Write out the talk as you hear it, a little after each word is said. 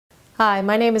Hi,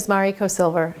 my name is Mariko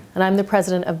Silver, and I'm the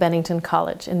president of Bennington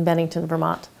College in Bennington,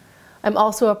 Vermont. I'm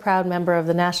also a proud member of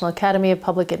the National Academy of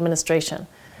Public Administration.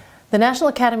 The National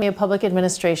Academy of Public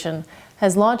Administration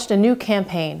has launched a new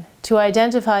campaign to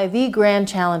identify the grand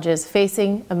challenges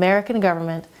facing American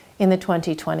government in the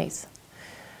 2020s.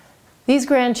 These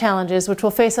grand challenges, which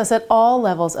will face us at all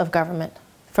levels of government,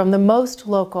 from the most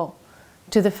local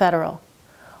to the federal,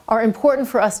 are important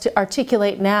for us to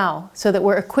articulate now so that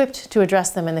we're equipped to address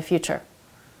them in the future.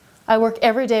 I work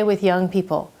every day with young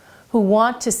people who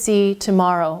want to see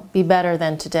tomorrow be better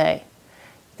than today.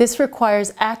 This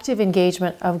requires active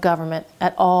engagement of government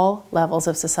at all levels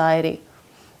of society.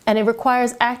 And it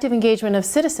requires active engagement of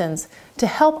citizens to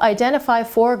help identify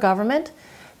for government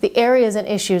the areas and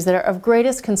issues that are of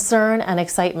greatest concern and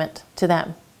excitement to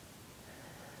them.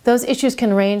 Those issues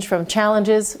can range from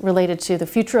challenges related to the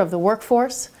future of the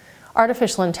workforce,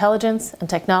 artificial intelligence and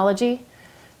technology,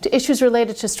 to issues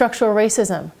related to structural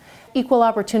racism, equal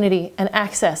opportunity, and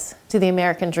access to the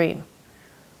American dream.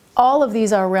 All of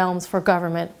these are realms for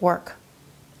government work.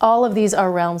 All of these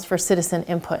are realms for citizen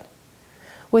input.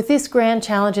 With this Grand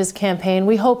Challenges campaign,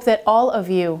 we hope that all of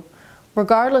you,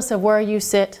 regardless of where you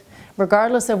sit,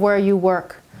 regardless of where you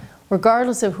work,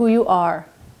 regardless of who you are,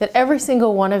 that every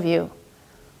single one of you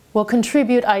will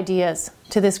contribute ideas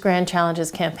to this Grand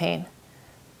Challenges campaign.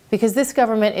 Because this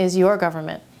government is your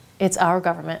government, it's our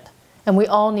government, and we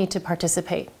all need to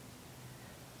participate.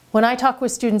 When I talk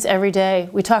with students every day,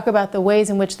 we talk about the ways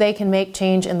in which they can make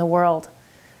change in the world.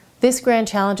 This Grand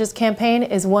Challenges campaign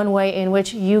is one way in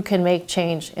which you can make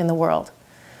change in the world,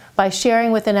 by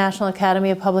sharing with the National Academy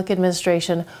of Public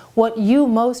Administration what you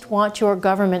most want your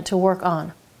government to work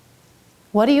on.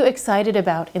 What are you excited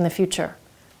about in the future?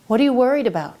 What are you worried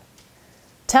about?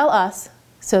 Tell us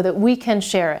so that we can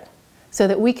share it, so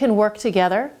that we can work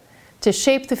together to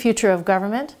shape the future of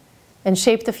government and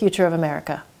shape the future of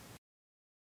America.